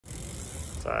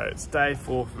So it's day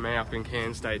 4 for me up in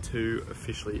Cairns, day 2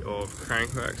 officially of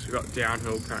Crankworx. We've got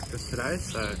downhill practice today,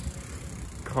 so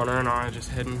Connor and I are just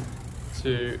heading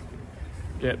to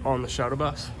get on the shuttle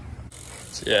bus.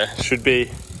 So yeah, should be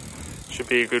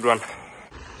a good one.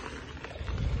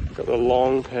 Got the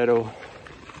long pedal.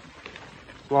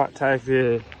 Might take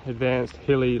the advanced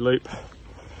hilly loop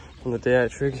on the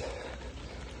D8 rig.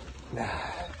 Nah.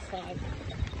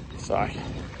 Psych.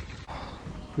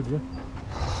 Good one.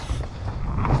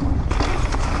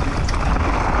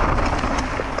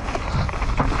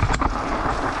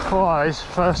 Oh, these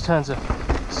first turns are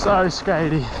so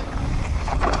skatey.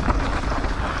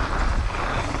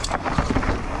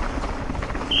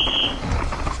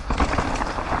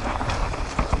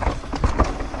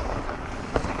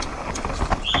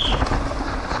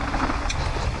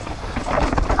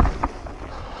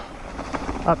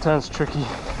 That turn's tricky.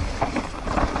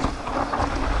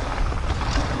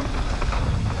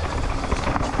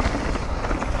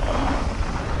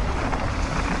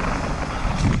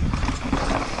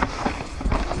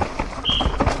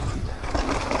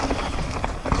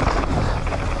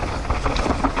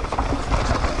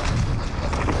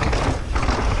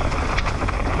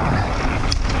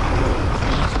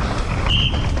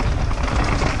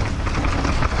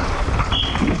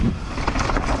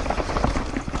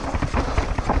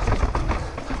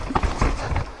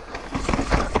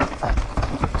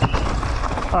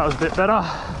 That was a bit better.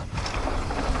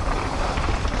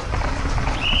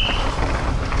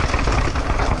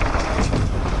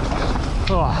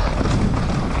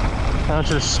 Oh, down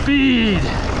to the speed.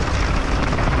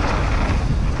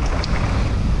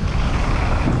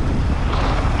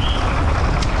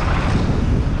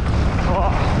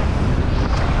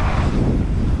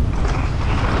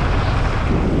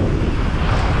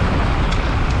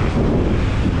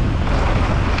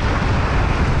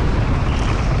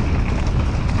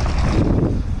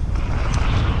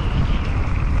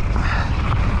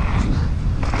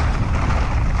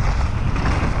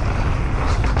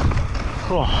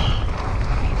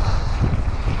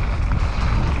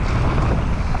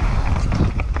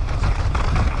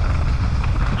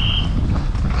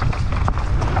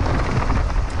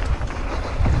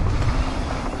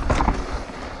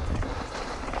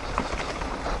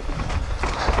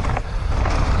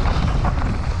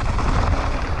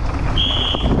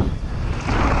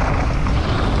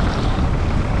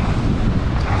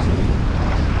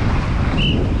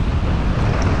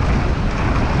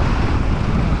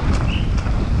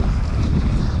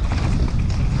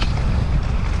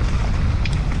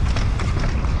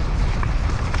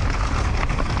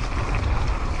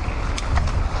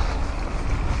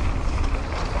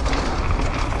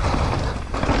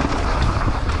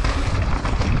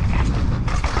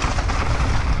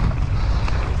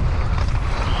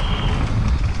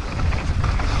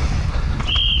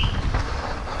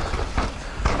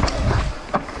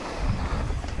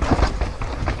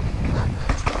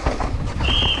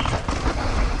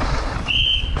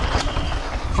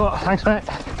 Oh, thanks, mate.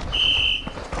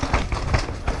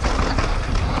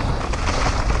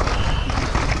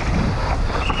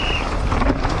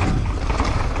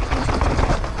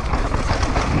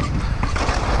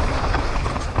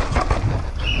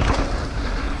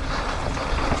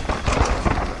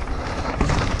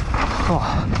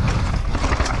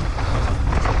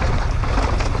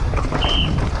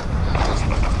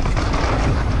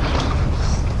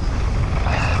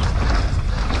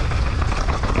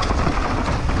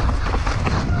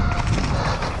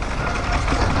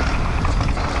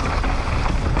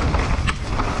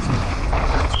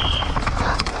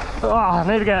 Oh, I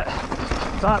need to get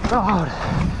that road.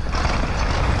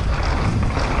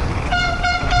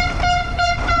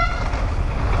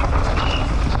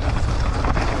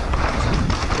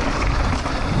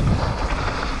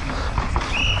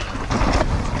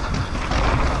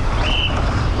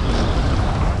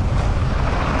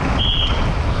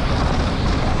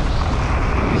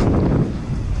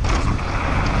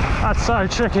 That's so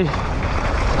tricky.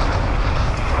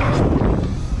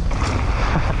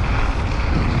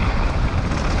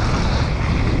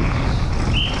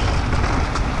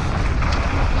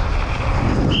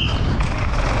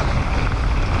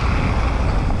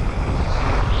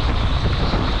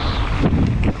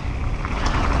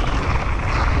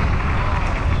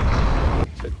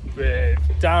 We're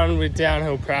done with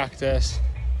downhill practice.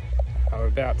 I'm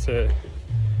about to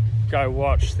go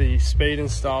watch the speed and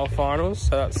style finals.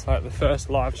 So that's like the first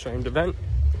live streamed event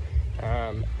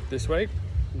this week.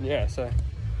 Yeah, so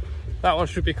that one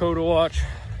should be cool to watch.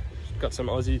 Got some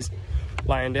Aussies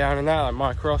laying down in that, like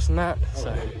Mike Ross and that.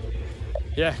 So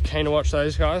yeah, keen to watch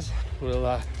those guys.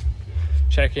 We'll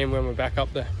check in when we're back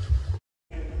up there.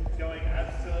 Going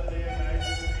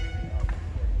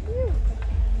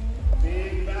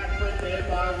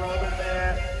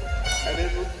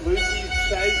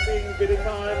bit of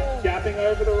time, gapping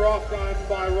over the rock going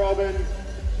by Robin.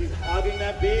 She's hugging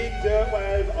that big dirt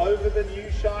wave over the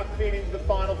new shark fin into the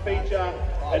final feature.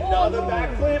 Another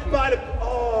backflip, but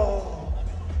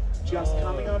just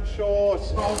coming up short.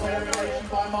 Small variation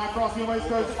by Mike Ross. He almost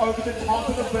goes over the top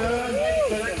of the burn,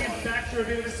 so that gives Baxter a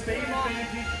bit of a speed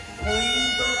advantage.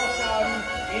 Cleans the rock garden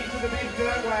into the big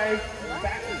dirt wave.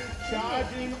 Baxter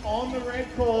charging on the red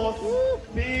course.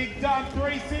 Big dump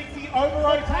 360 over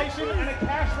rotation and a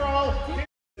cash roll.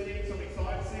 So I'm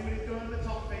excited to see what he's doing in the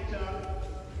top feature.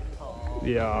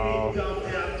 Yeah. Big dump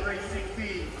down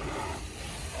 360.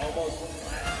 Almost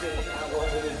blasted that one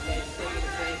with his head staying in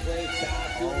the same place.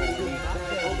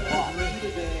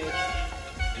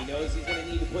 He knows he's going to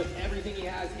need to put everything he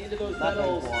has into those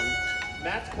pedals.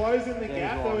 Matt's closing the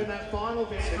gap though in that final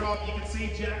bit drop. You can see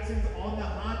Jackson's on the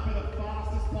hunt for the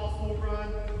fastest possible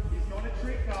run. He's not a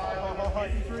trick guy, but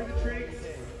he's getting through the tricks.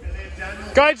 And then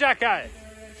Daniel. Go, Jacko!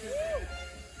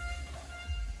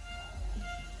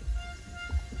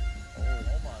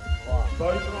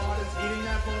 Both riders hitting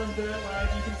that bottom dirt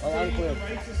wave. You can see the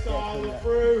racer style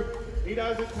through. He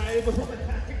does a table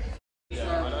attack.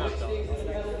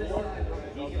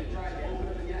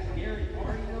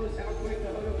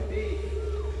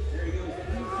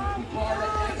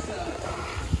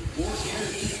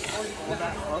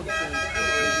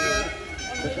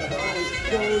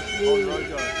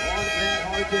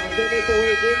 They make their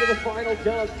way into the final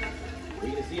jump. We're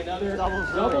going to see another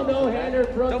double no-hander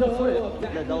from the hood.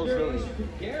 Yeah, double Philly.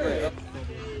 Garrett.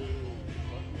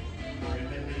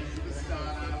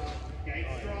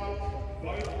 Gates drop.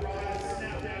 Both riders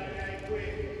snapped out of the gate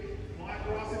quick. Mike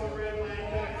Ross in the red lane,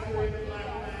 back through the black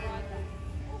lane.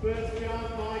 First jump,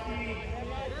 Mikey.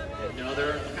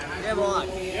 Another. Yeah, Mike.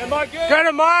 Yeah, Mike. Get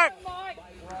him, Mike. Mike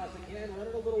Ross again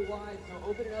running a little wide, so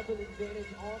opening up an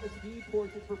advantage on the speed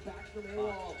portion for Baxter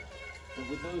Maywall. But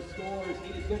with those scores,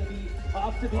 it is going to be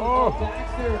tough to beat.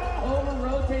 Baxter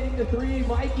over-rotating the three.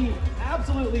 Mikey,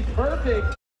 absolutely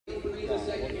perfect. The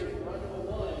second here from run number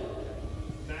one.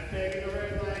 Matt Begg in the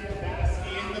red lane, Bass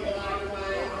in the black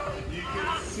lane. You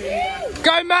can see that.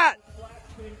 Go, Matt! Flat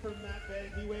spin from Matt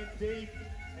Begg. He went deep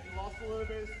and he lost a little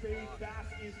bit of speed. Bass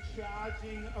is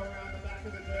charging around the back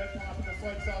of the dirt pipe in the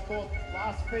slope start course.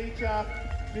 Last feature.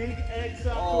 Big X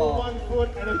up to 1 foot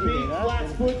and a big flat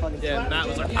foot. Yeah, Matt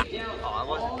was like, I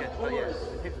wasn't good, but yeah, it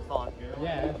was fun.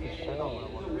 yeah.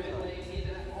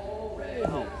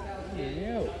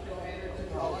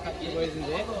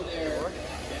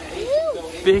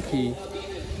 Vicky.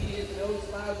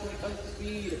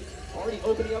 Already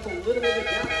opening up a little bit of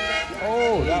gap.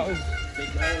 Oh, that was. Big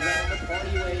guy around the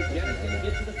party wave. Jenna's going to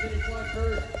get to the finish line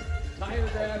first. Tire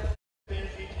grab.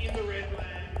 In the red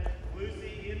lane,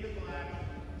 Lucy in the black.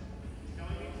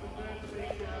 Going into the first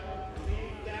feature.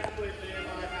 Big backflip there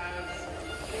by Has.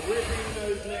 Ripping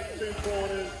those next two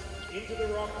corners into the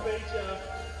rock feature.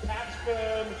 Catch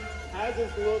firm. Has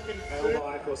is looking through.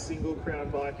 Bike or single crown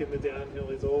bike in the downhill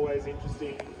is always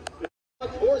interesting.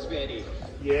 Course, Vandy.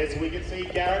 Yes, we can see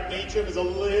Garrett Meacham is a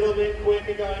little bit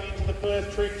quicker going into the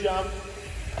first trick jump.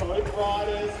 Both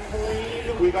riders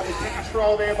clean. We got the cash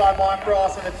roll there by Mike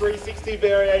Ross and a 360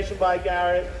 variation by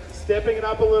Garrett. Stepping it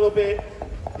up a little bit.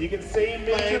 You can see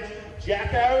Meacham,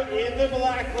 Jacko in the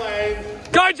black lane.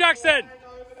 Go, Jackson!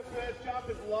 Over the first jump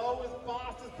as low as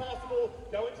fast as possible.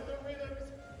 Go into the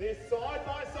rhythms. They're side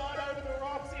by side over the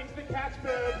rocks into the catch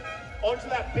berg. Onto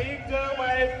that big dirt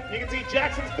wave. You can see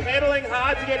Jackson's pedaling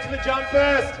hard to get to the jump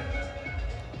first.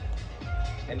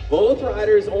 And both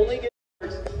riders only get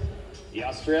the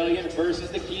Australian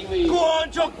versus the Kiwi. Go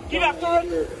on, Jock, get after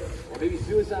it! Or maybe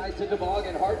suicide to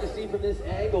toboggan. Hard to see from this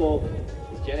angle.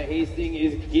 As Jenna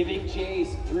Hastings is giving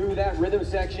chase through that rhythm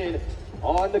section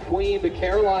on the Queen, but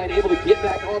Caroline able to get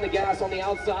back on the gas on the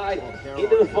outside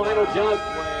into the final jump.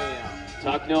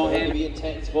 Tuck no hand to be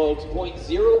intense, folks.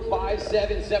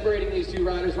 0.057 separating these two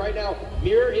riders right now.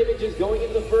 Mirror images going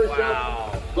into the first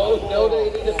jump. Both know they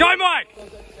need to go, Mike!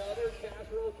 Another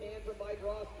casserole can from Mike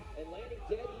Ross and landing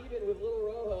dead even with Little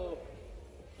Rojo.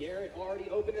 Garrett already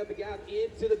opened up the gap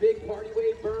into the big party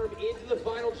wave berm, into the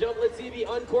final jump. Let's see if he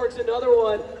uncorks another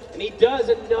one. And he does.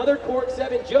 Another cork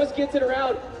 7, just gets it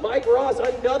around. Mike Ross,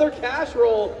 another cash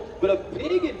roll, but a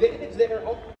big advantage there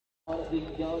on the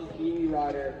young Kiwi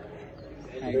rider.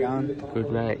 How you going? Good,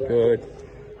 mate, good.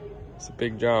 It's a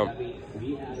big jump.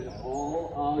 We have an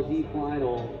all-Aussie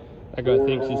final. That guy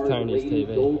thinks he's Tony's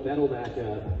TV. Gold medal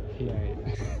matchup.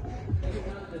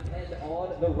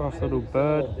 Nice little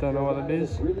bird, don't know what it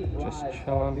is. Just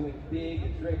chilling. Doing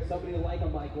big tricks. Somebody like a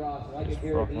Mike Ross, like a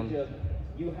Garrett Meacham.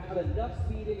 You have enough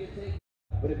speed in your tank.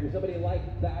 But if you're somebody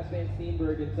like Bass Van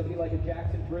Steenberg and somebody like a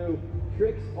Jackson Drew,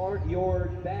 tricks aren't your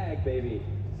bag, baby.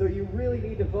 So you really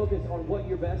need to focus on what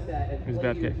you're best at and He's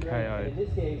about to get KO'd. in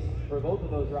this case, for both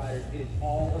of those riders, it is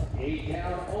all 8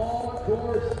 down, all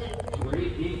course.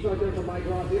 Great deep start there from Mike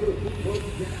Ross, able to keep close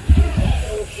to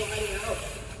Jackson. Sliding out.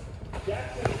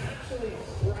 Jackson actually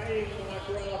spraying Mike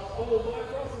Ross. Oh,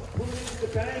 Mike Ross is pulling into the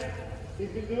bank. He's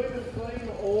been doing this clean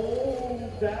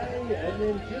all day, and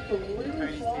then just a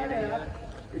little slide out.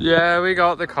 Yeah, we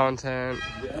got the content.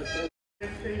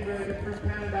 Steenberg from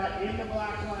Canada in the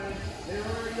black lane. They're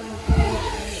already on course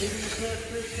and hitting the first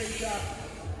 3 feature.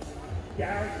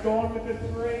 Garrett's gone with the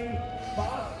 3.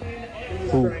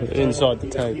 Boston Inside the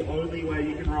tape. the only way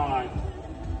you can ride.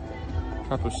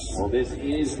 Couple Well, this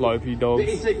is slopey dogs.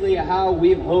 basically how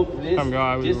we've hoped this Some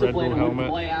guy with a Red Bull discipline would helmet.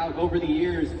 play out over the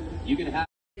years. You can have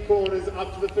Corners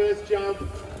up to the first jump.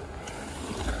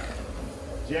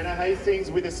 Jenna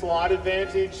Hastings with a slight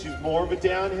advantage. She's more of a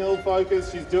downhill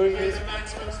focus. She's doing this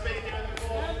maximum speed down the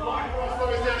course. Mike Ross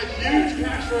goes down a huge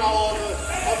cash roll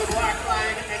on the black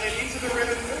lane and then into the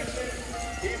rhythm section.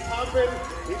 He's pumping.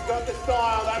 He's got the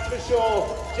style, that's for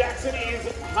sure. Jackson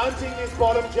is hunting this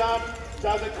bottom jump.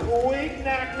 Does a quick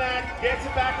knack, gets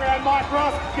it back around Mike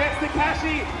Ross, gets the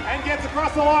cashy and gets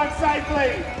across the line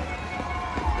safely.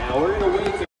 now we're gonna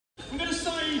wait. I'm going to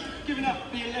say giving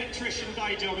up the electrician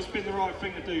day job has been the right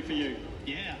thing to do for you.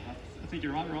 Yeah, I think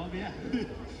you're right, Rob, yeah.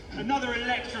 Another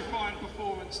electrifying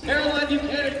performance. Caroline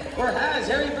Buchanan, or has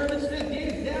Harry Berman-Smith,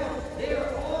 is down. They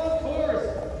are on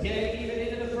course. Getting even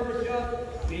into the first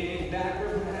jump. Big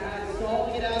backward from Has,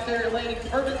 stalling it out there, landing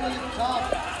perfectly at the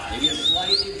top. Maybe a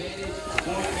slight advantage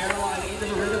for Caroline into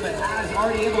the rhythm, but Has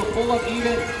already able to pull up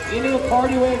even into the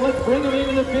party wave. Let's bring them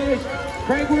into the finish.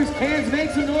 Crankworx Cairns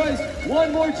make some noise.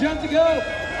 One more jump to go.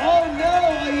 Oh no,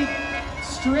 a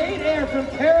straight air from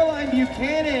Caroline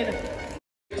Buchanan.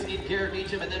 Garrett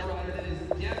Meacham, and then a rider that is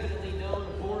definitely known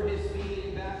for his speed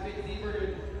in Bass Van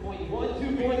Steenberg.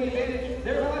 0.12 point advantage.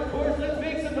 They're on course. Let's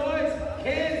make some noise.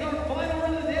 Cairns, our final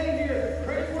run of the day here.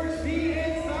 Crankworx speed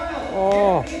and style.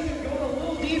 Oh. Garrett Meacham going a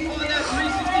little deep on that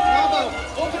 360 combo.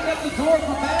 Opening up the door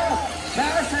for Bass.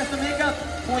 Bass has to make up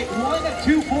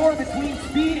 0.124 between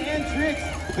speed and tricks.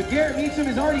 But Garrett Meacham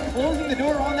is already closing the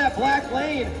door on that black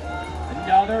lane.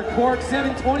 Another cork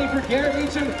 720 for Garrett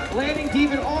Meacham, landing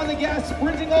deep and on the gas,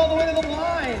 sprinting all the way to the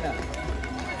line.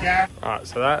 Alright,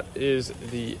 so that is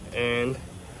the end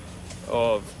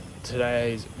of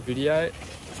today's video.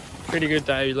 Pretty good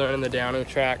day learning the downhill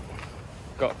track.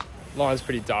 Got lines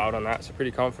pretty dialed on that, so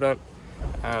pretty confident.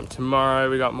 Tomorrow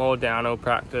we got more downhill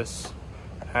practice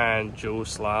and dual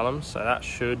slalom, so that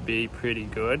should be pretty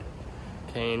good.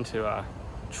 Keen to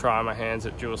try my hands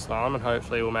at dual slalom and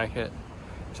hopefully we'll make it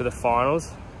to the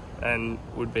finals, and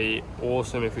would be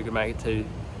awesome if we could make it to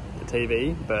the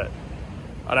TV, but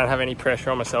I don't have any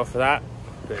pressure on myself for that.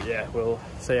 But yeah, we'll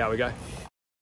see how we go.